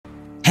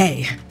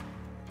Hey.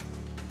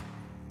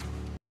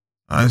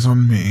 Eyes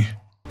on me.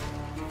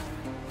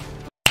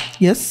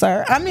 Yes,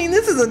 sir. I mean,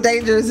 this is a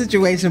dangerous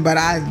situation, but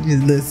I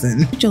just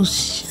listen.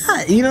 Just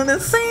shut. You know what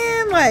I'm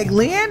saying? Like,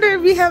 Leander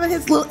be having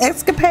his little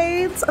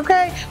escapades,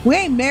 okay? We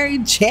ain't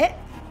married yet.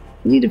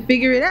 We need to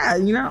figure it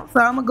out, you know? So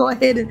I'm going to go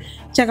ahead and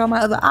check out my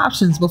other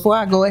options before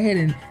I go ahead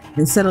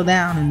and settle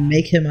down and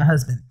make him a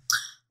husband.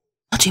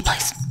 Mochi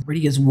place.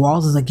 Pretty as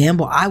walls as a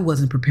gamble I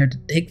wasn't prepared to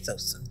take so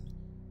soon.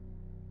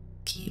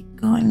 Keep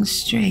going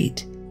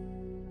straight,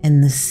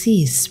 and the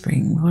sea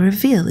spring will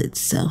reveal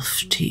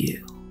itself to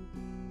you.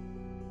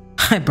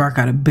 I bark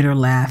out a bitter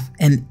laugh,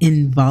 an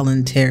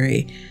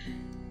involuntary.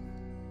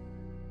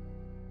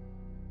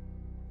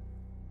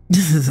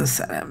 This is a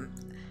setup.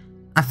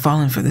 I've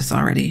fallen for this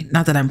already.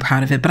 Not that I'm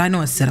proud of it, but I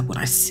know a setup when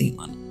I see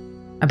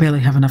one. I barely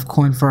have enough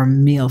coin for a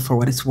meal for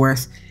what it's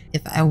worth.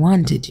 If I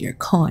wanted your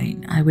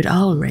coin, I would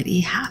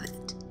already have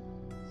it.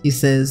 She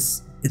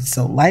says it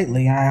so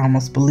lightly, I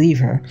almost believe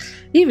her,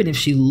 even if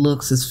she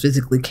looks as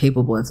physically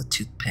capable as a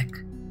toothpick.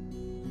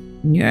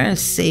 You're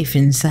as safe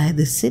inside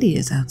the city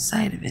as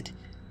outside of it.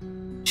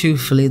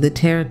 Truthfully, the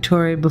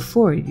territory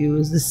before you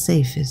is the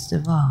safest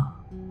of all.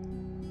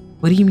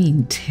 What do you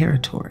mean,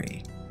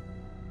 territory?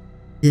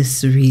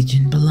 This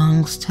region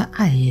belongs to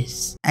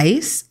Ice.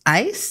 Ice?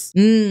 Ice?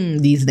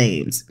 These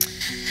names.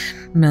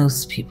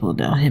 Most people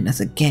know him as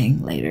a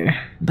gang leader,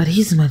 but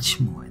he's much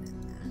more than that.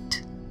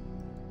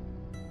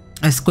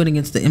 I squint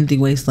against the empty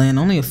wasteland.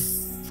 Only a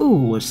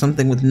fool or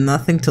something with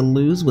nothing to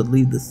lose would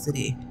leave the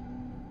city.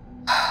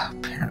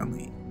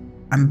 Apparently,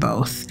 I'm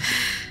both.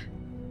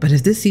 But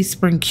if this sea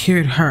spring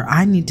cured her,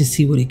 I need to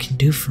see what it can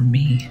do for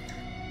me.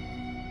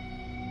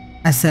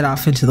 I set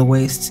off into the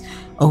wastes.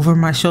 Over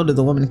my shoulder,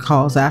 the woman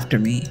calls after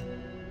me.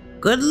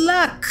 Good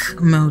luck,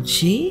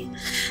 Mochi.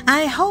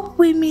 I hope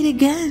we meet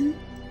again.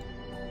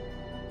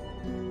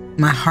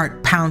 My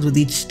heart pounds with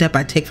each step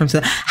I take from her.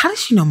 How does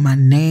she know my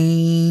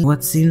name?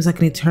 What seems like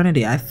an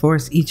eternity, I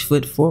force each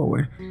foot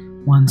forward.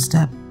 One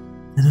step,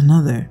 then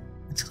another,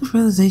 until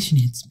realization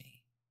hits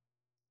me.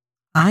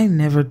 I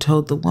never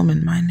told the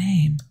woman my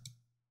name.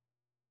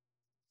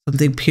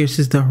 Something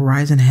pierces the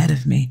horizon ahead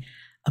of me.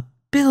 A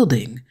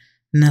building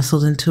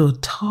nestled into a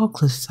tall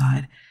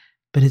cliffside,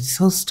 but it's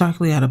so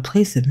starkly out of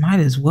place it might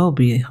as well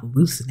be a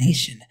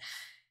hallucination.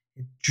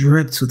 It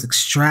drips with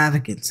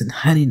extravagance and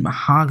honeyed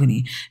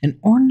mahogany, an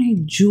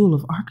ornate jewel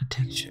of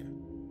architecture.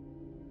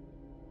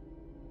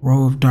 A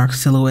row of dark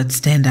silhouettes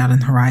stand out in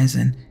the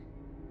horizon.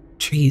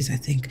 Trees, I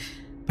think,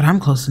 but I'm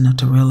close enough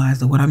to realize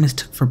that what I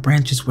mistook for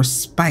branches were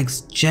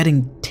spikes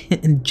jetting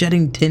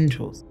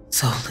tendrils.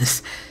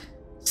 Soulless.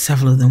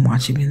 Several of them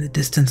watching me in the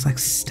distance like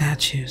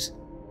statues.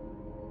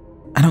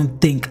 I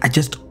don't think, I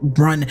just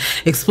run,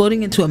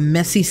 exploding into a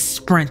messy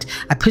sprint.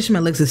 I push my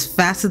legs as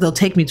fast as they'll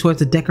take me towards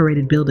the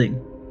decorated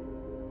building.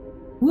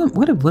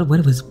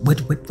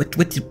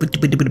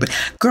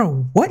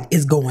 Girl, what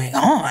is going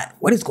on?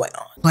 What is going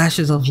on?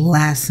 Flashes of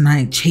last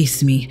night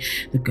chase me.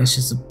 The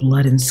gushes of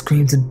blood and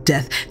screams of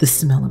death. The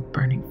smell of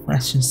burning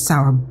flesh and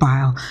sour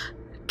bile.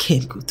 I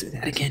can't go through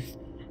that again.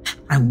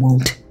 I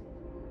won't.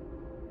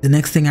 The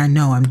next thing I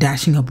know, I'm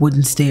dashing up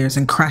wooden stairs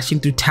and crashing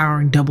through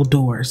towering double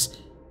doors.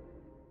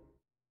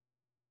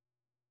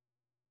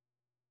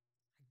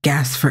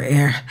 Gasp for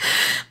air,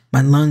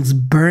 my lungs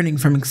burning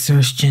from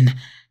exertion.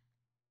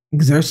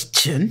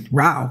 Exertion?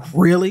 Wow,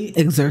 really?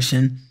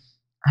 Exertion.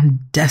 I'm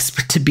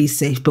desperate to be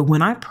safe, but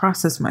when I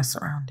process my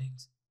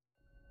surroundings,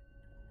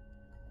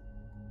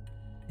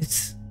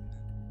 it's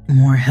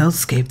more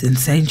hellscape than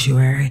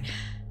sanctuary.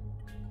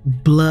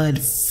 Blood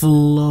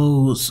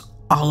flows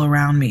all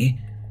around me,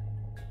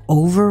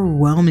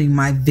 overwhelming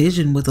my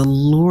vision with a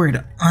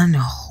lurid,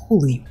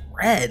 unholy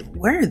red.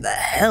 Where the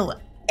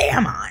hell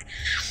am I?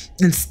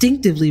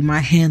 Instinctively, my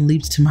hand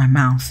leaps to my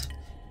mouth,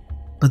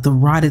 but the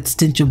rotted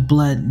stench of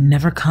blood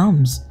never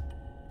comes.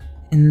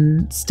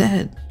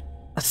 Instead,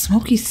 a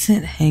smoky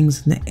scent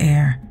hangs in the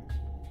air,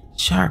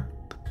 sharp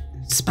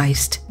and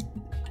spiced.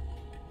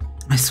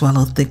 I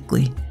swallow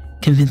thickly,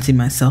 convincing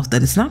myself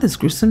that it's not as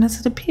gruesome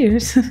as it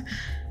appears.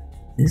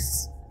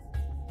 This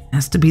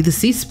has to be the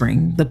sea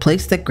spring, the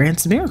place that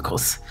grants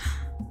miracles.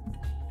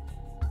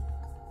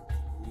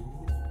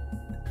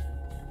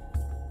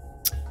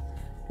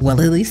 Well,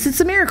 at least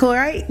it's a miracle,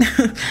 right?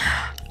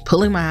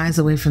 Pulling my eyes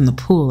away from the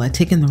pool, I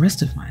take in the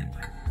rest of my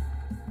environment.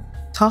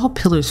 Tall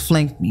pillars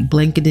flank me,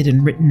 blanketed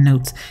in written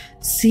notes.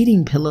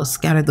 Seating pillows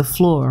scatter the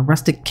floor. A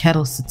rustic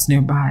kettle sits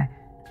nearby.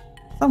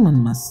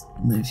 Someone must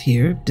live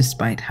here,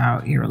 despite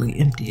how eerily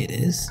empty it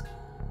is.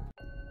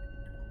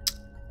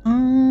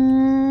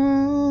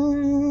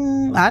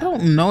 I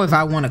don't know if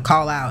I want to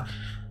call out.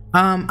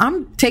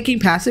 I'm taking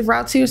passive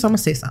routes here, so I'm gonna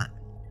say something.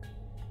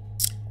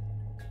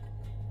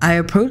 I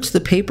approach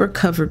the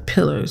paper-covered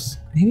pillars.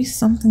 Maybe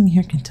something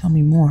here can tell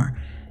me more.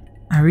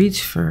 I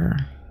reach for...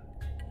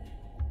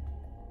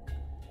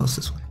 What's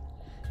this one?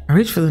 I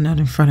reach for the note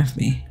in front of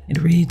me.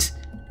 It reads,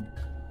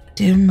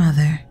 "Dear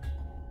Mother,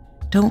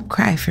 don't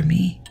cry for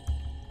me.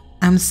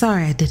 I'm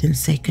sorry I didn't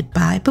say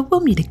goodbye, but we'll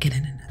meet again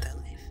in another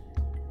life.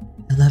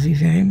 I love you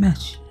very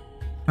much.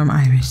 From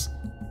Iris.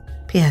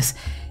 P.S.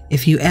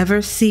 If you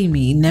ever see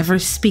me, never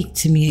speak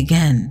to me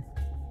again.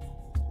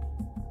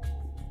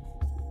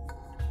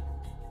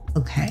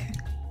 Okay.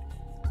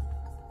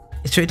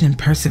 It's written in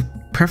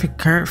perfect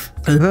curve.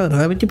 It's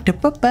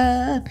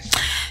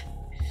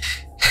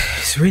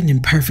written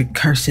in perfect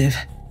cursive.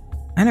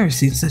 I've never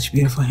seen such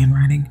beautiful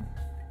handwriting.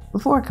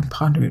 Before I can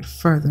ponder it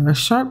further, a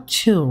sharp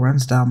chill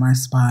runs down my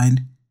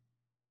spine.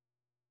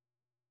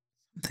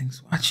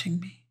 Something's watching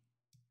me.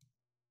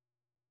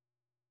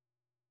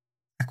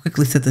 I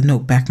quickly set the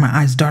note back. My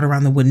eyes dart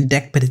around the wooden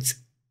deck, but it's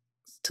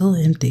still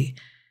empty,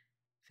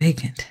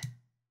 vacant.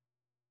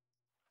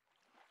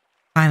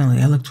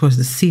 Finally, I look towards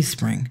the sea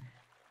spring.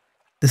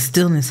 The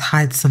stillness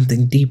hides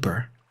something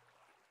deeper.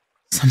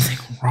 Something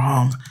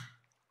wrong.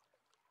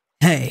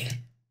 Hey.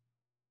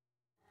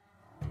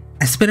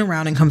 I spin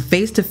around and come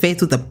face to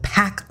face with a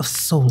pack of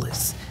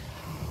soulless.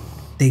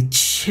 They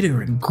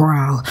chitter and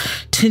growl,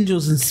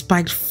 tendrils and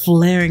spikes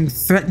flaring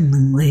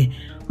threateningly,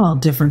 all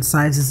different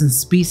sizes and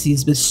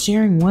species, but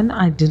sharing one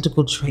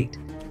identical trait.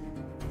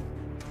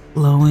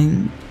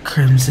 Glowing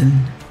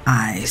crimson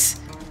eyes.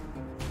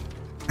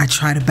 I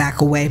try to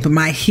back away, but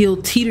my heel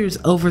teeters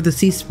over the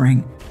sea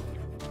spring.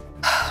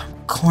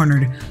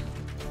 Cornered.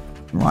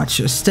 Watch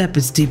your step,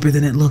 it's deeper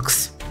than it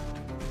looks.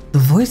 The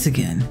voice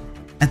again.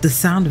 At the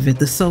sound of it,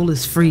 the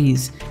soulless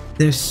freeze,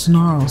 their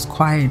snarls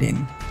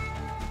quieting.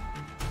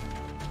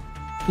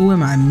 Who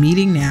am I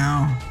meeting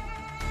now?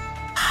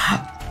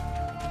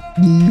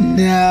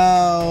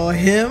 No,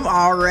 him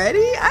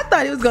already? I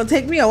thought it was gonna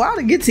take me a while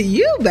to get to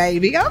you,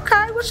 baby.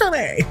 Okay, what's your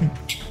name?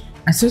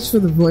 I search for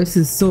the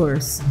voice's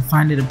source and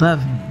find it above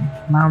me,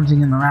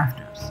 lounging in the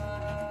rafters.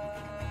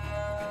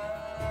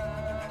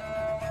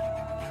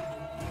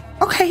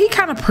 Okay, he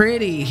kind of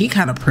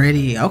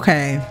pretty.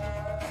 Okay.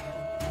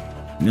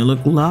 You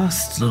look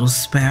lost, little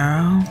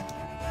sparrow.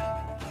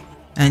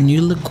 And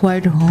you look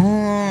quite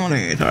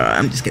haunted.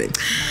 I'm just kidding.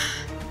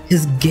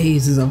 His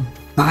gaze is a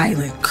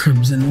violent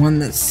crimson, one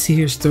that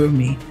sears through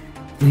me,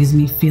 leaves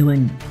me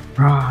feeling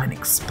raw and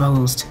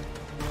exposed.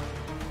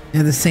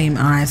 They're the same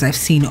eyes I've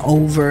seen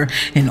over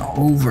and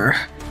over.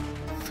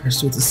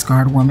 First with the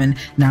scarred woman,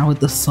 now with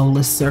the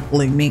soulless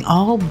circling me,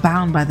 all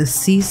bound by the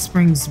sea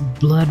spring's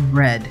blood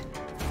red.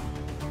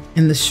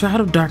 In the shroud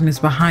of darkness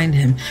behind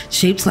him,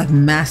 shapes like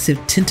massive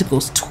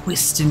tentacles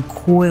twist and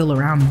coil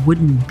around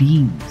wooden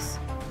beams.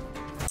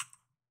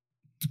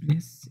 Let me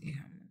see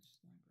how much.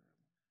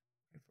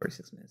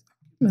 46 minutes.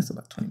 That's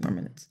about 20 more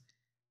minutes.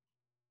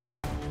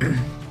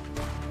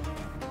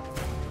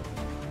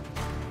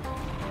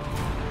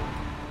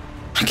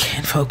 I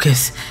can't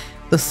focus.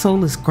 The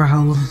soulless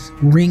growls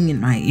ring in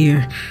my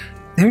ear.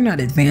 They're not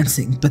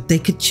advancing, but they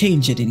could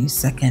change at any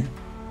second.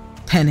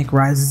 Panic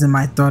rises in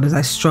my throat as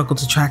I struggle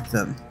to track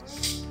them.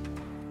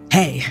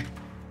 Hey.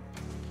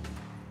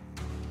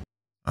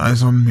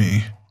 Eyes on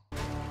me.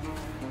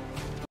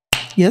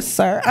 Yes,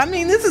 sir. I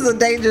mean, this is a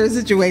dangerous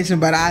situation,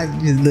 but I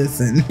just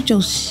listen.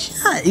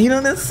 Just shut. You know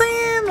what I'm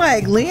saying?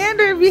 Like,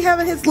 Leander be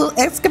having his little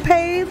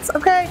escapades,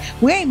 okay?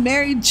 We ain't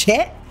married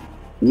yet.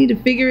 We need to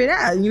figure it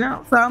out, you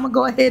know? So I'm gonna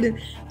go ahead and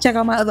check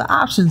out my other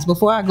options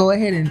before I go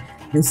ahead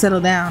and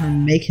settle down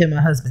and make him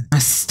a husband. My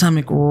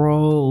stomach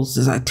rolls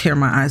as I tear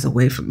my eyes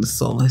away from the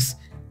soulless.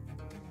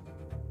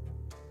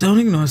 Don't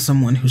ignore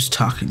someone who's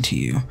talking to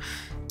you.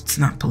 It's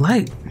not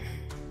polite.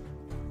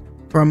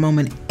 For a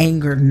moment,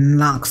 anger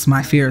knocks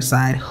my fear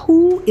aside.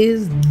 Who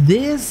is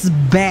this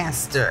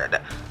bastard?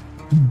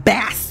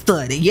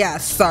 Bastard,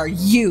 yes, sir,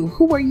 you.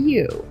 Who are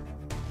you?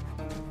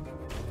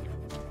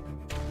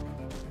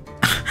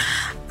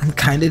 I'm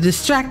kind of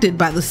distracted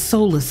by the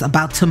soulless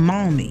about to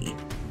maul me.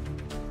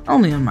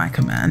 Only on my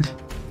command.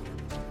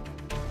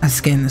 I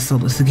scan the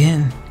soulless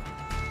again.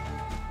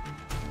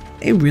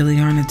 They really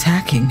aren't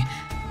attacking.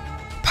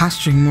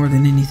 Posturing more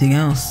than anything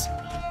else.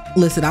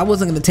 Listen, I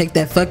wasn't gonna take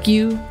that fuck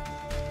you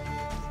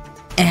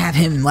and have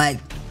him like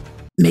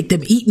make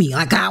them eat me.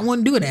 Like, I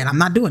wouldn't do that. I'm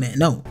not doing it.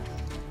 No.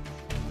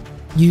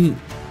 You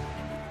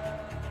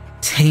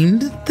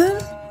tamed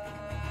them?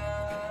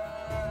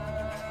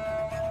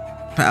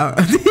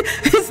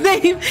 His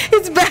name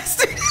is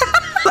Bastard.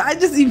 I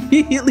just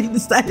immediately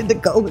decided to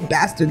go with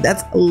Bastard.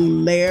 That's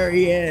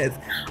hilarious.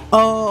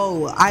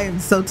 Oh, I am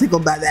so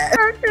tickled by that.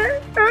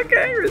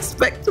 Okay,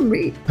 respect to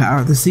me. Power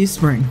of the sea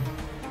spring.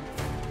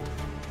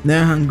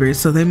 They're hungry,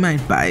 so they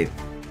might bite.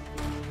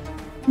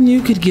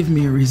 You could give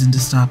me a reason to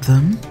stop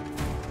them.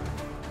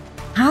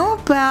 How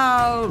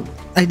about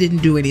I didn't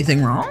do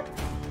anything wrong?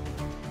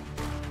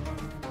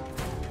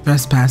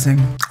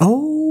 Trespassing.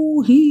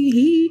 Oh,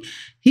 he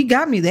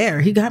got me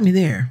there. He got me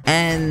there.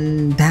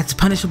 And that's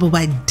punishable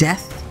by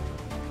death?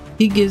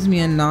 He gives me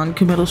a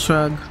non-committal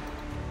shrug.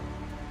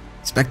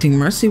 Expecting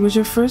mercy was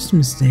your first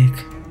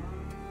mistake.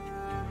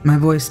 My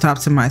voice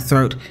stops in my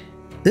throat.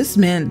 This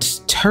man's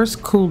terse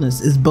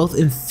coolness is both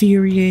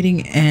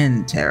infuriating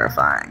and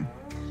terrifying.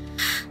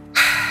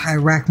 I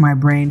rack my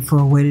brain for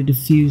a way to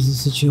diffuse the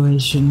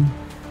situation.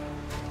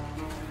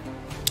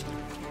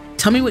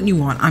 Tell me what you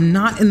want. I'm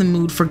not in the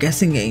mood for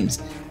guessing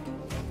games.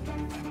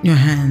 Your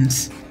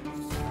hands.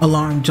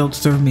 Alarm jolts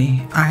through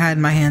me. I hide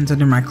my hands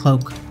under my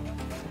cloak.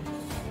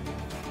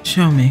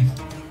 Show me.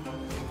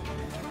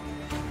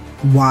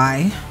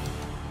 Why?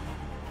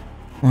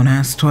 Won't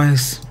ask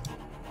twice.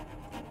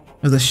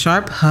 With a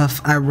sharp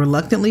huff, I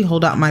reluctantly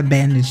hold out my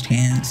bandaged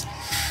hands.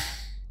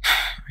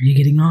 Are you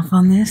getting off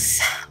on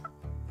this?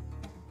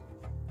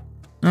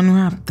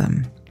 Unwrap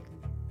them.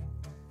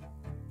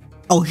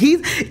 Oh,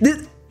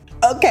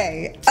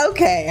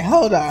 okay,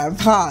 hold on,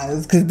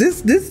 pause,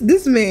 because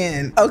this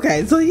man,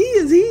 okay, so he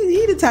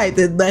the type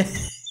that like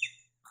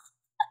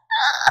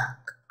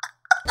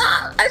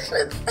I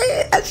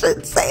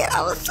shouldn't say it,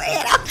 I was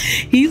saying it.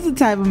 He's the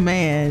type of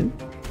man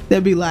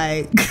that be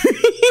like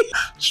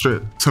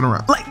straight, turn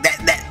around. Like that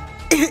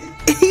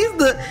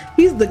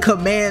he's the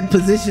command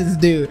positions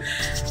dude.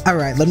 All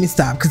right, let me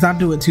stop because I'm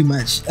doing too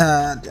much.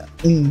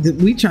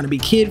 We trying to be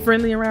kid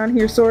friendly around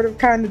here, sort of,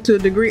 kind of, to a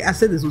degree. I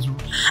said this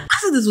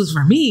was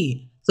for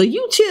me, so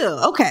you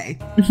chill. Okay.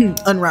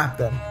 Unwrap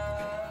them.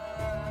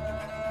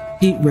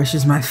 Heat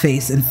rushes my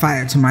face and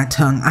fire to my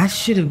tongue. I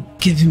should have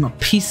given him a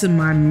piece of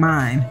my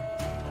mind,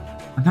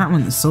 but not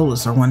when the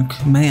soulless are one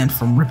command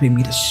from ripping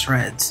me to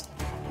shreds.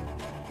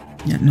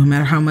 Yet no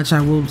matter how much I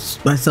will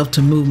myself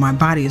to move, my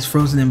body is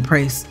frozen in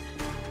place.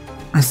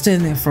 I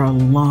stand there for a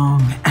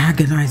long,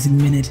 agonizing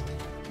minute.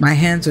 My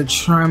hands are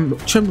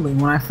trembling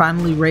when I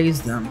finally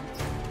raise them.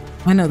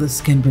 I know the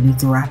skin beneath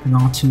the wrapping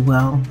all too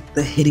well,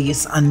 the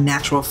hideous,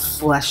 unnatural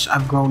flesh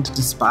I've grown to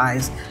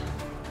despise.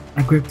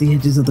 I grip the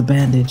edges of the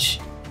bandage.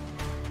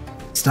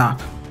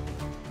 Stop.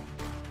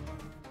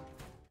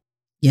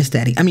 Yes,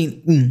 Daddy. I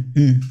mean,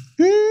 I'm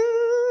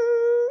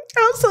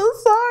so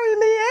sorry,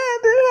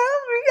 Leander.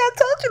 I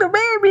told you to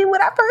marry me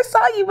when I first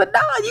saw you, but nah,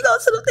 you gonna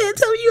sit up there and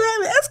tell me you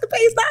having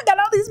escapades. Now I got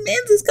all these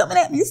menses coming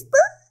at me.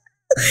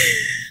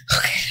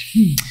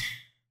 Okay.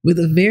 With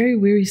a very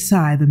weary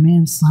sigh, the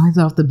man slides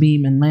off the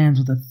beam and lands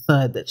with a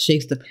thud that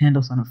shakes the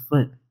handles on a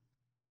foot.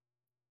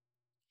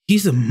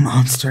 He's a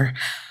monster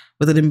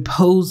with an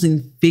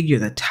imposing figure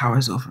that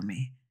towers over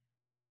me.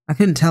 I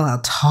couldn't tell how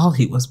tall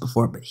he was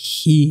before, but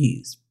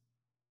he's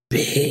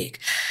big.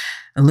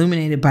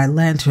 Illuminated by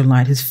lantern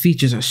light, his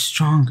features are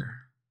stronger,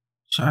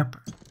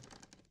 sharper.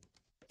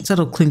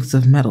 Subtle clinks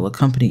of metal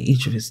accompany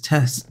each of his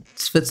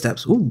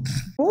footsteps. Ooh,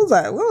 what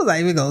was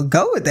I even gonna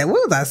go with that?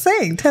 What was I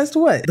saying? Test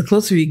what? The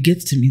closer he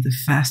gets to me, the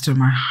faster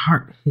my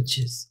heart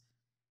hitches.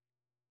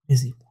 What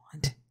does he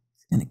want?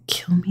 He's gonna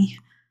kill me?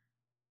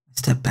 I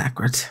step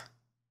backwards.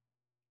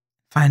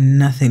 Find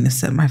nothing to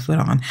set my foot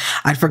on.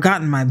 I'd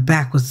forgotten my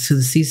back was to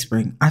the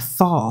C-spring. I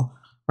fall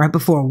right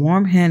before a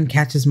warm hand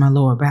catches my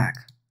lower back.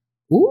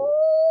 Ooh.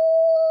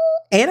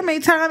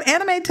 Anime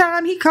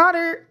time. He caught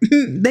her.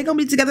 They gonna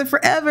be together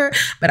forever.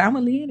 But I'm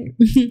with Leander.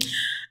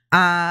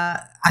 I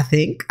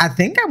think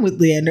I'm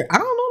with Leander. I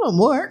don't know no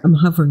more. I'm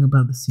hovering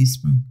above the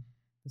C-spring,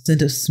 the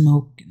scent of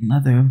smoke and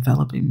leather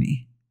enveloping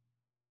me.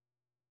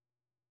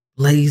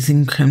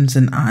 Blazing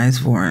crimson eyes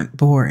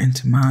bore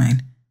into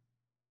mine.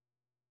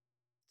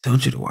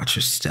 Told you to watch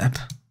your step.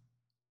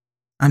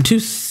 I'm too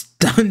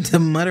stunned to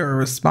mutter a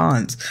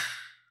response.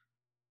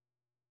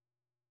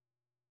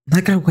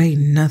 Like I weigh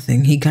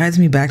nothing, he guides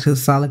me back to the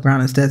solid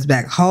ground and steps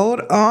back. Hold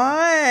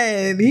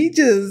on. He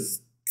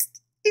just,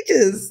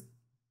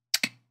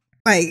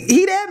 like,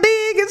 he that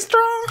big and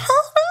strong.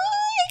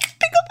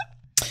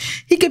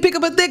 He can pick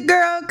up a thick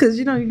girl, because,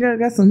 you know, you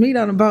got some meat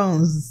on the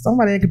bones.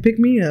 Somebody that can pick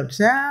me up,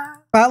 child.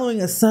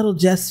 Following a subtle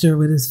gesture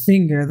with his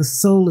finger, the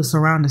soulless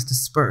around us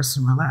disperse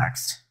and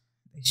relaxed.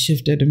 They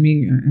shift their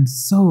demeanor, and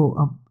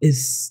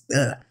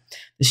the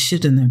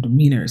shift in their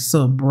demeanor is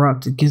so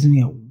abrupt, it gives me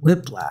a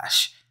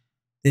whiplash.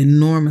 The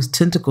enormous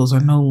tentacles are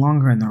no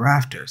longer in the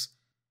rafters.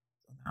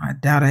 I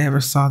doubt I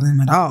ever saw them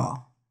at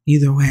all.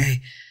 Either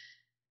way,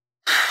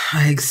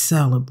 I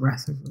exhale a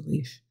breath of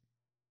relief.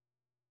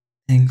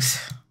 Thanks.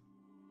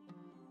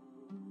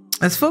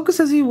 As focused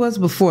as he was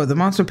before, the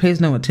monster pays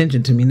no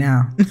attention to me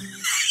now.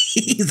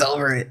 He's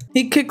over it.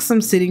 He kicks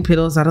some sitting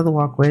pillows out of the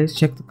walkways,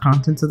 checked the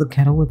contents of the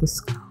kettle with a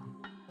scowl.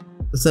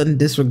 The sudden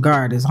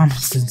disregard is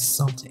almost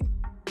insulting.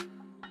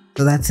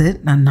 So that's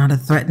it? I'm not a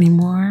threat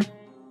anymore?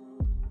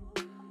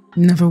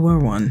 Never were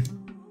one.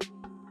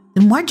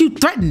 Then why'd you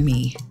threaten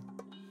me?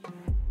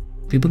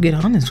 People get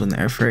honest when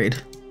they're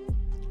afraid.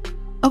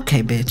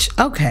 Okay, bitch.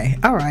 Okay.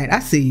 All right. I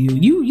see you.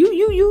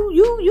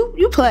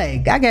 You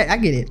play. I get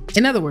it.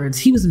 In other words,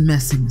 he was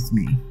messing with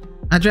me.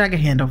 I drag a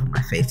hand over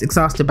my face,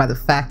 exhausted by the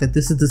fact that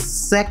this is the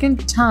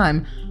second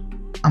time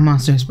a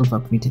monster has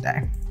provoked me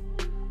today.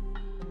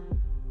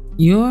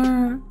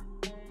 You're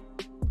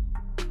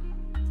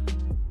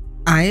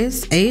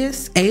Aes?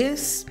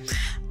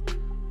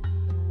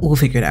 We'll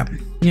figure it out.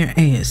 You're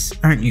Aes,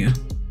 aren't you?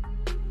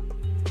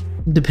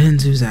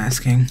 Depends who's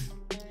asking.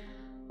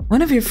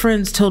 One of your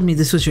friends told me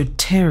this was your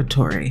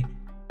territory.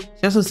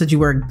 She also said you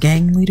were a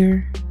gang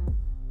leader.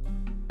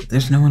 But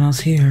there's no one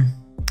else here.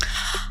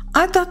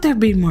 I thought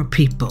there'd be more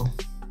people.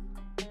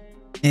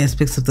 Aes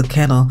picks up the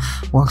kettle,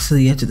 walks to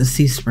the edge of the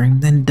C-spring,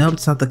 then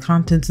dumps out the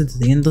contents into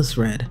the endless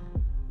red.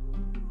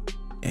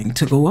 Gang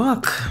took a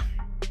walk.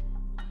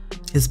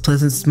 His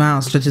pleasant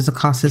smile stretches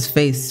across his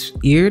face,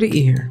 ear to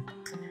ear.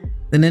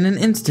 Then in an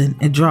instant,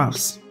 it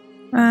drops.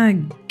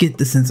 I get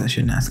the sense I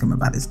shouldn't ask him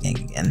about his gang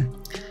again.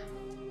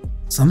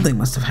 Something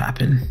must have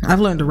happened. I've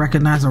learned to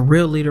recognize a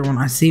real leader when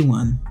I see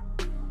one.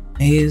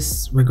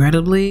 Hayes,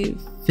 regrettably,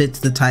 fits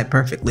the type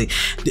perfectly.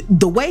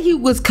 The way he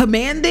was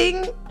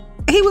commanding,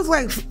 he was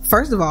like,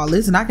 first of all,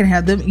 listen, I can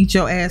have them eat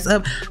your ass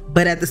up.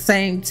 But at the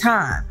same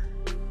time,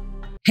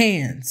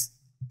 hands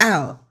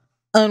out,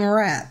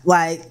 unwrap.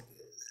 Like,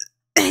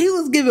 he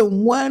was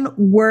giving one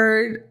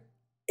word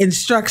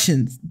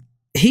instructions.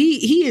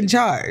 He in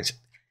charge.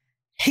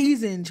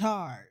 He's in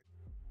charge.